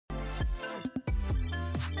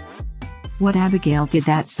What Abigail Did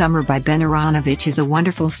That Summer by Ben Aaronovitch is a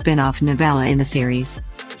wonderful spin-off novella in the series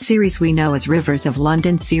we know as Rivers of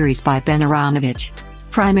London series by Ben Aaronovitch.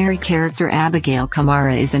 Primary character Abigail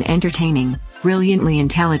Kamara is an entertaining, brilliantly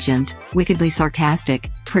intelligent, wickedly sarcastic,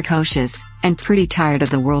 precocious, and pretty tired of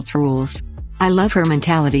the world's rules. I love her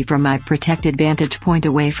mentality from my protected vantage point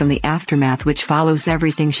away from the aftermath which follows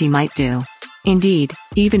everything she might do. Indeed,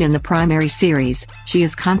 even in the primary series, she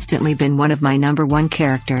has constantly been one of my number one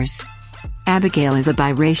characters. Abigail is a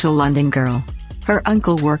biracial London girl. Her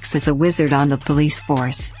uncle works as a wizard on the police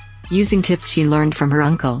force. Using tips she learned from her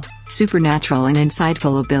uncle, supernatural and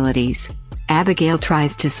insightful abilities, Abigail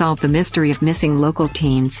tries to solve the mystery of missing local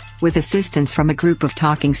teens, with assistance from a group of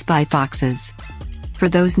talking spy foxes. For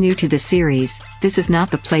those new to the series, this is not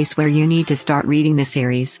the place where you need to start reading the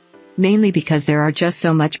series. Mainly because there are just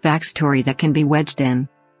so much backstory that can be wedged in.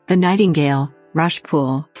 The Nightingale, Rush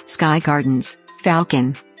Pool, Sky Gardens,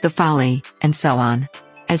 Falcon, The Folly, and so on.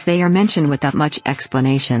 As they are mentioned without much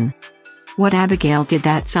explanation. What Abigail Did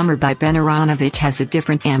That Summer by Ben Aaronovitch has a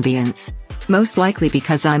different ambience. Most likely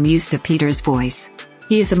because I'm used to Peter's voice.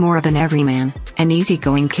 He is more of an everyman, an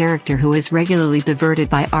easygoing character who is regularly diverted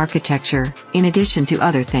by architecture, in addition to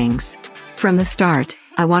other things. From the start,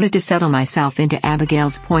 I wanted to settle myself into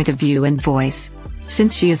Abigail's point of view and voice.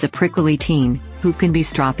 Since she is a prickly teen, who can be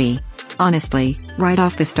stroppy. Honestly, right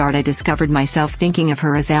off the start I discovered myself thinking of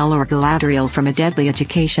her as Elle or Galadriel from A Deadly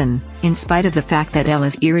Education, in spite of the fact that Elle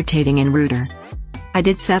is irritating and ruder. I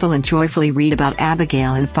did settle and joyfully read about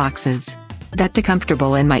Abigail and foxes. That too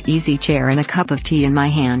comfortable in my easy chair and a cup of tea in my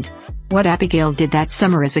hand. What Abigail Did That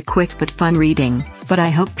Summer is a quick but fun reading, but I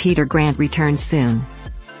hope Peter Grant returns soon.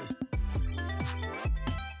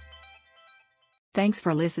 Thanks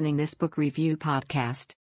for listening this book review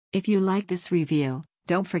podcast. If you like this review,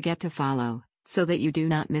 don't forget to follow, so that you do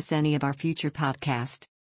not miss any of our future podcast.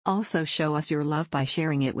 Also show us your love by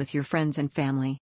sharing it with your friends and family.